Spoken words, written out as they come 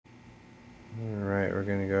Alright, we're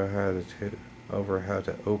going to go over how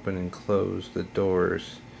to open and close the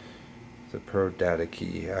doors of the Pro Data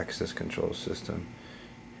Key access control system.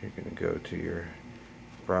 You're going to go to your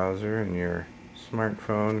browser in your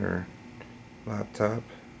smartphone or laptop,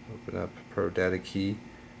 open up Pro Data Key,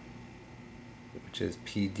 which is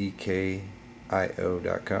pdkio.com.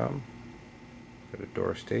 Go to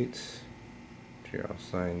door states. You're all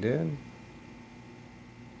signed in.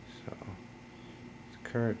 So at the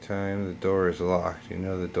current time the door is locked. You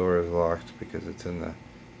know the door is locked because it's in the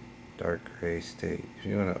dark gray state. If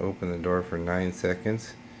you want to open the door for 9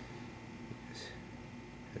 seconds, just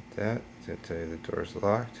hit that. It's going to tell you the door is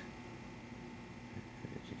locked.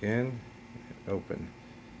 Hit it again. Open.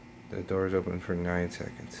 The door is open for 9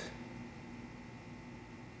 seconds.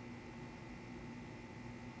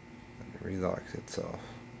 And it relocks itself.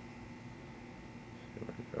 If you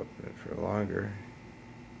want to open it for longer,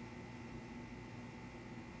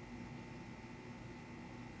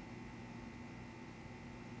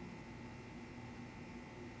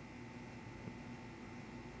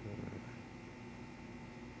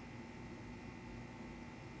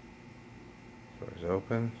 door is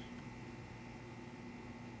open.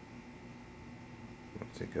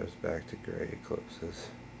 Once it goes back to gray, it closes.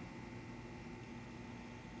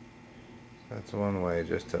 So that's one way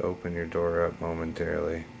just to open your door up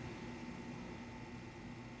momentarily.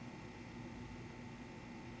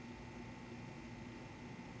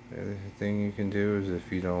 The other thing you can do is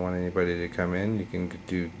if you don't want anybody to come in, you can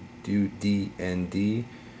do DND,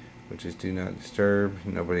 which is do not disturb.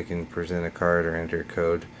 Nobody can present a card or enter a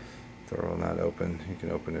code. The door will not open. You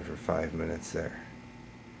can open it for 5 minutes there.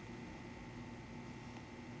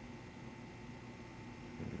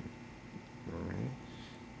 Alright.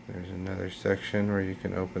 There's another section where you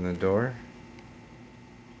can open the door.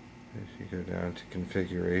 If you go down to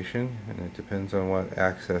configuration, and it depends on what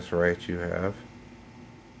access rights you have.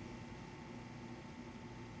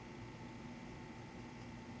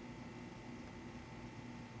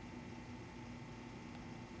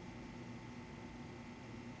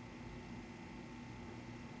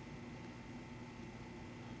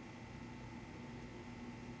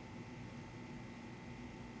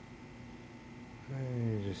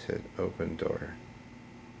 And you just hit open door.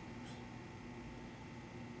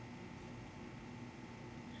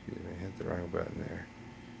 Excuse me, hit the wrong button there.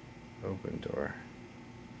 Open door.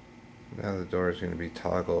 Now the door is going to be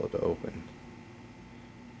toggled open.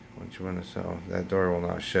 Once you want to so that door will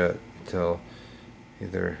not shut until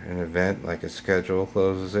either an event like a schedule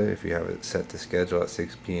closes it, if you have it set to schedule at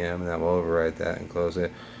 6 p.m. and that will override that and close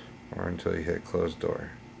it, or until you hit close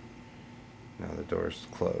door. Now the door is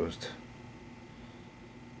closed.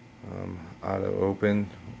 Auto open,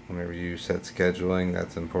 whenever you set scheduling,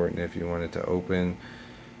 that's important if you want it to open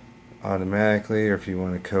automatically or if you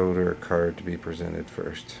want a code or a card to be presented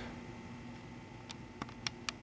first.